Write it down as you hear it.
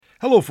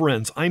Hello,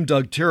 friends. I'm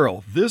Doug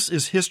Terrell. This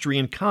is History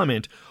and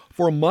Comment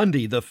for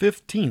Monday, the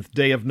 15th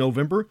day of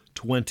November,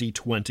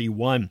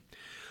 2021.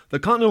 The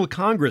Continental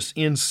Congress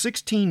ends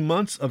 16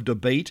 months of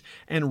debate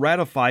and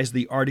ratifies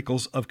the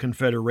Articles of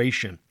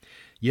Confederation.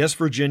 Yes,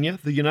 Virginia,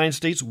 the United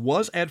States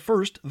was at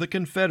first the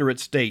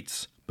Confederate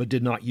States, but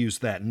did not use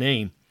that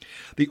name.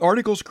 The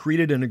Articles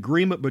created an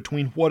agreement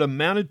between what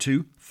amounted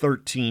to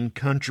 13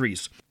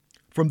 countries.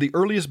 From the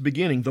earliest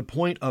beginning, the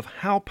point of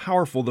how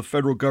powerful the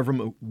federal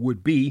government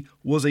would be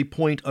was a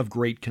point of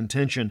great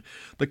contention.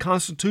 The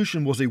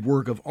Constitution was a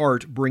work of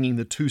art bringing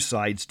the two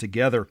sides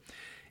together.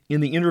 In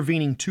the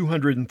intervening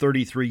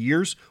 233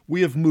 years,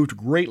 we have moved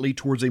greatly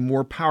towards a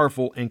more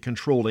powerful and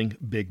controlling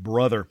Big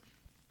Brother.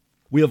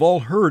 We have all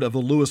heard of the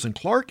Lewis and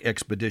Clark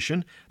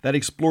expedition that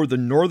explored the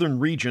northern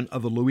region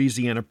of the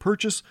Louisiana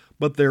Purchase,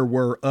 but there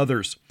were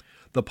others.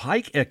 The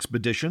Pike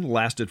expedition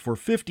lasted for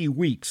 50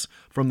 weeks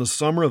from the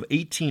summer of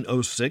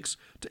 1806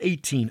 to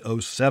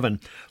 1807.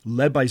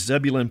 Led by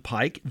Zebulon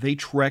Pike, they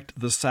trekked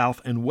the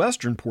south and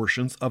western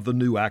portions of the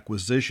new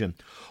acquisition.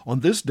 On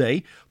this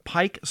day,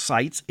 Pike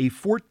sights a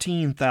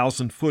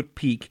 14,000-foot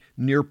peak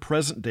near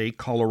present-day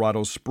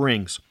Colorado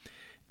Springs.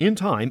 In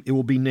time, it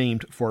will be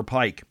named for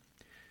Pike.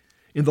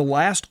 In the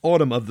last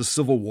autumn of the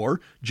Civil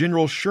War,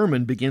 General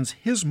Sherman begins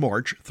his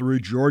march through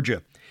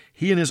Georgia.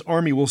 He and his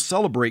army will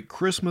celebrate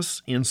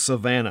Christmas in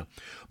Savannah.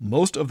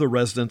 Most of the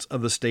residents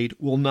of the state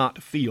will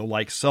not feel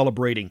like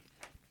celebrating.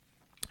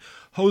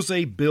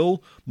 Jose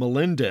Bill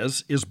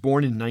Melendez is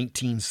born in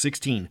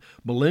 1916.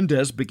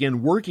 Melendez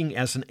began working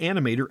as an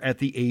animator at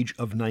the age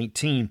of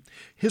 19.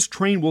 His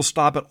train will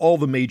stop at all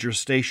the major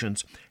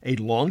stations, a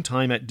long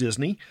time at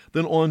Disney,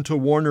 then on to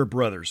Warner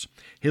Brothers.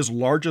 His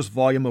largest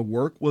volume of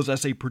work was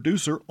as a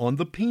producer on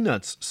the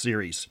Peanuts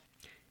series.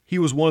 He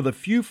was one of the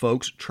few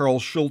folks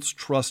Charles Schulz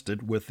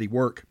trusted with the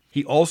work.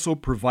 He also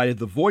provided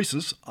the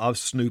voices of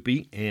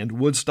Snoopy and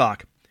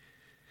Woodstock.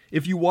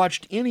 If you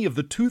watched any of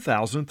the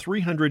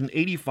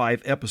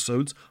 2,385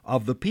 episodes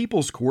of The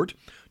People's Court,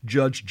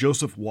 Judge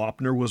Joseph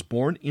Wapner was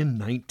born in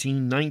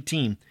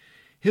 1919.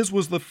 His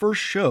was the first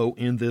show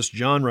in this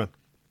genre.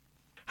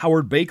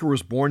 Howard Baker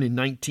was born in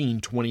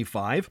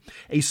 1925.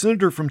 A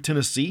senator from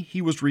Tennessee,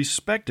 he was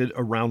respected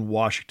around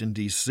Washington,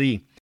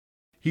 D.C.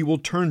 He will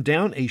turn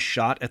down a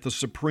shot at the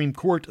Supreme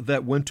Court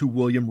that went to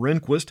William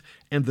Rehnquist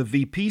and the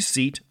VP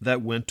seat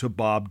that went to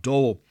Bob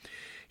Dole.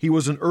 He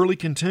was an early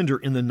contender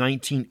in the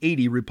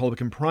 1980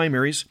 Republican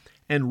primaries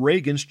and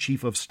Reagan's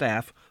chief of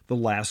staff the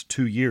last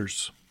 2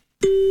 years.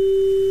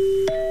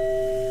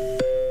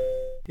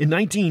 In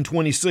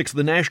 1926,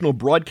 the National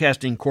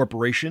Broadcasting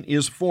Corporation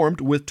is formed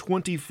with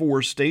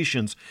 24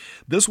 stations.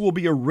 This will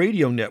be a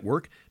radio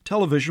network.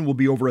 Television will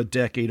be over a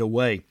decade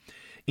away.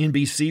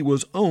 NBC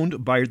was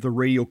owned by the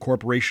Radio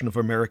Corporation of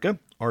America,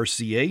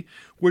 RCA,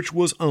 which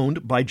was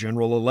owned by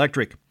General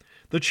Electric.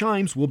 The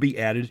chimes will be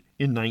added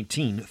in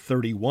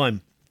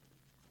 1931.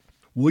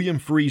 William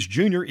Fries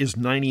Jr. is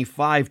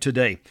 95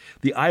 today.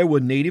 The Iowa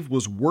native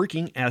was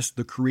working as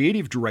the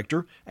creative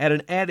director at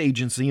an ad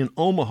agency in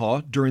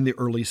Omaha during the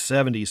early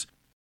 70s.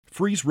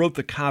 Fries wrote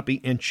the copy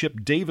and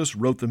Chip Davis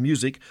wrote the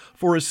music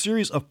for a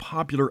series of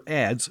popular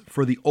ads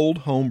for the Old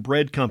Home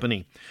Bread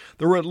Company.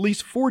 There were at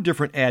least 4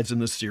 different ads in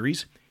the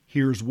series.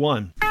 Here's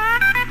one. Well,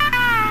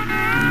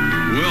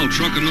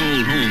 trucking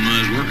Old Home, I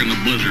was working the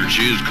blizzard.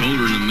 She is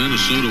colder than the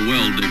Minnesota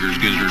well digger's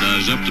gizzard.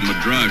 I was up to my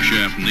drive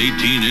shaft in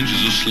 18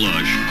 inches of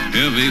slush.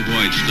 Heavy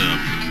white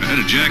stuff. I had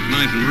a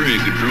jackknifing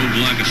rig that drove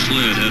like a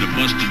sled, had a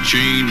busted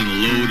chain and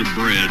a load of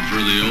bread for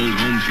the Old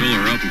Home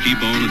filler up and keep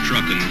on a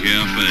trucking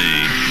cafe.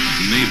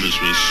 Mavis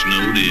was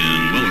snowed in.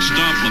 Well, I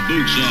stomped my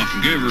boots off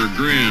and gave her a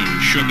grin,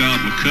 shook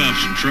out my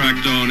cuffs and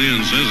tracked on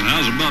in. Says,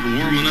 how's about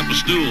warming up a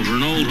stool for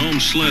an Old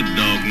Home sled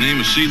dog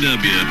named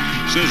CW?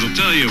 Says, I'll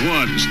tell you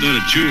what, instead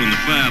of chewing the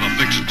fat, I'll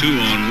fix a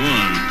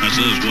 2-on-1. I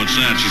says, what's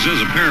that? She says,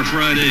 a pair of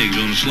fried eggs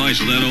on a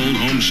slice of that Old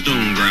Home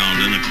stone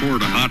ground and a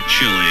quart of hot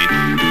chili.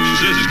 She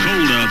says, it's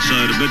cold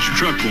outside. I bet your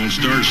truck won't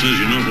start. Says,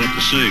 you know what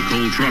to say.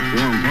 Cold truck,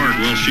 warm heart.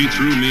 Well, she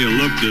threw me a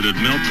look that'd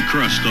melt the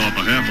crust off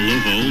a half a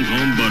loaf of Old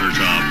Home butter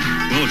top.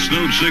 Well, it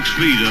snowed 6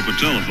 feet up a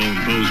telephone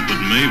post,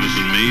 but Mavis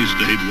and me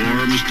stayed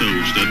warm as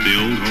toast at the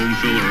Old Home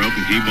filler up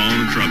and keep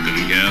on a trucking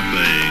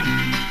cafe.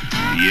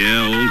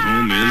 Yeah, Old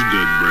Home is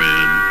good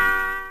bread.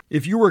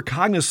 If you were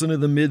cognizant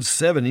of the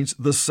mid-70s,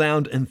 the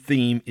sound and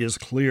theme is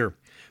clear.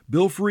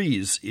 Bill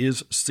Fries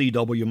is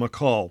C.W.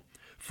 McCall.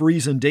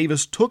 Fries and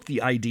Davis took the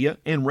idea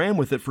and ran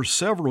with it for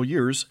several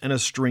years and a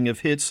string of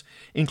hits,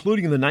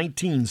 including the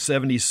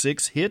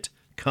 1976 hit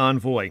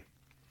Convoy.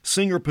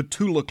 Singer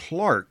Petula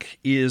Clark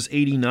is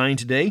 89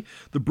 today.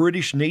 The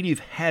British native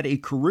had a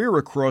career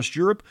across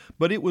Europe,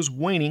 but it was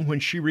waning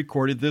when she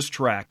recorded this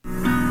track.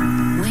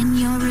 When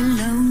you're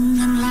alone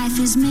and life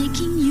is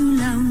making you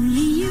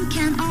lonely, you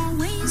can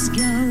always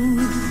go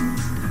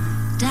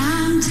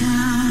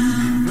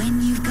downtown.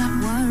 When you've got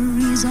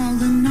worries, all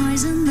the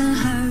noise and the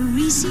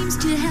hurry seems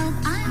to help,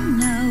 I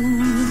know.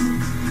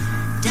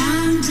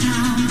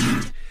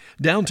 Downtown.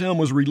 Downtown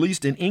was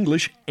released in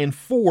English and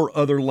 4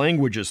 other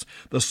languages.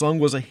 The song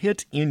was a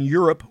hit in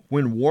Europe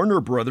when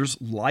Warner Brothers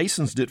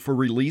licensed it for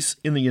release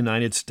in the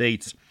United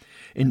States.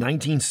 In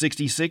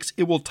 1966,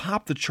 it will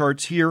top the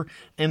charts here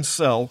and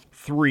sell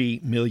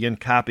 3 million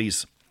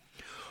copies.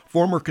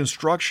 Former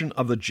construction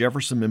of the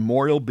Jefferson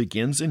Memorial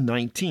begins in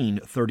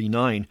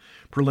 1939.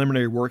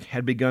 Preliminary work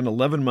had begun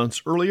 11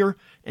 months earlier,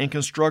 and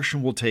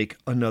construction will take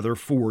another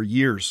 4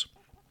 years.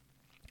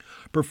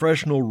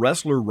 Professional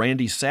wrestler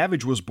Randy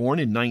Savage was born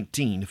in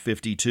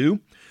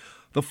 1952.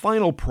 The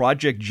final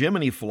Project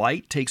Gemini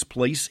flight takes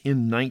place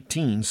in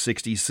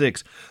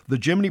 1966. The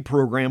Gemini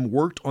program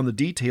worked on the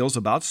details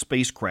about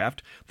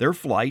spacecraft, their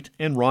flight,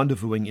 and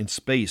rendezvousing in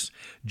space.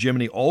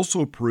 Gemini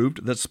also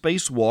proved that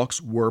spacewalks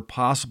were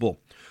possible.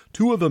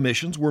 2 of the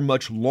missions were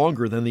much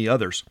longer than the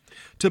others.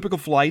 Typical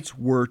flights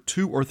were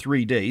 2 or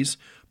 3 days,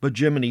 but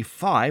Gemini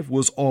 5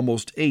 was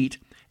almost 8,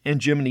 and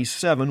Gemini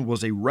 7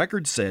 was a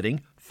record-setting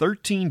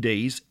 13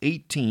 days,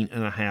 18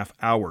 and a half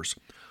hours,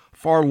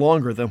 far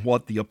longer than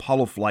what the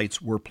Apollo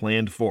flights were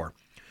planned for.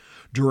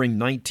 During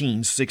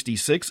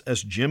 1966,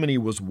 as Gemini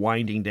was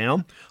winding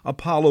down,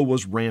 Apollo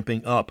was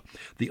ramping up.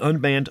 The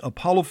unmanned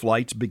Apollo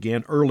flights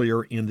began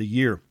earlier in the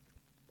year.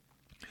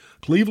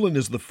 Cleveland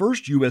is the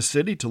first U.S.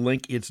 city to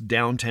link its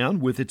downtown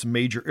with its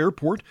major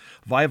airport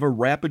via a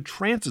rapid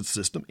transit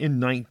system in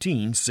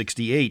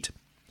 1968.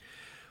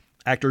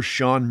 Actor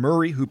Sean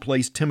Murray, who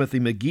plays Timothy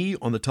McGee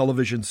on the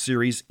television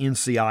series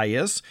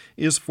NCIS,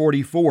 is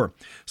 44.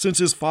 Since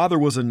his father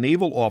was a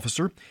naval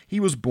officer, he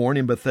was born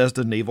in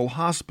Bethesda Naval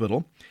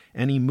Hospital,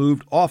 and he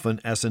moved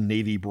often as a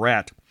Navy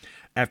brat.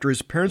 After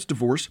his parents'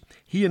 divorce,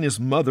 he and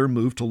his mother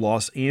moved to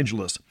Los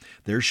Angeles.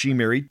 There she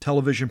married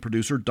television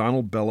producer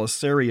Donald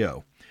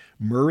Bellisario.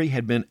 Murray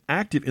had been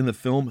active in the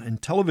film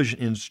and television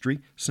industry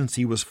since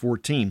he was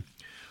 14.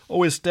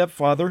 His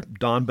stepfather,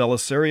 Don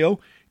Bellisario,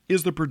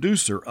 is the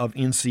producer of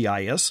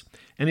NCIS,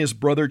 and his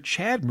brother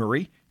Chad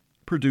Murray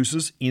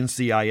produces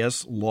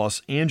NCIS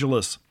Los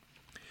Angeles.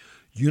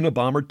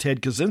 Unabomber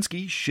Ted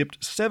Kaczynski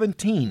shipped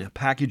 17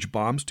 package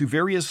bombs to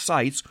various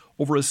sites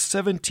over a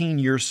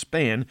 17-year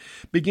span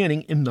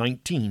beginning in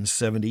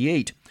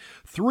 1978.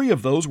 3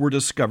 of those were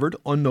discovered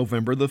on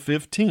November the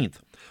 15th,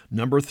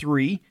 number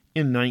 3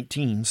 in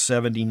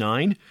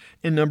 1979,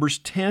 and numbers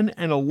 10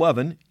 and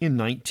 11 in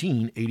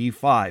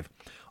 1985.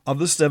 Of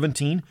the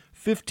 17,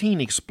 15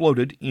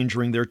 exploded,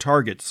 injuring their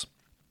targets.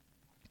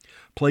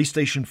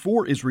 PlayStation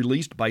 4 is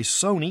released by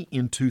Sony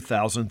in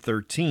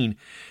 2013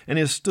 and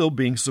is still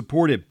being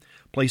supported.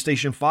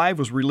 PlayStation 5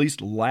 was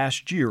released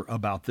last year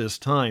about this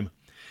time.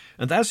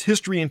 And that's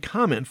History and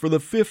Comment for the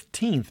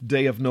 15th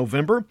day of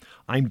November.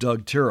 I'm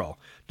Doug Terrell.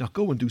 Now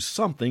go and do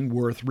something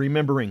worth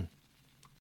remembering.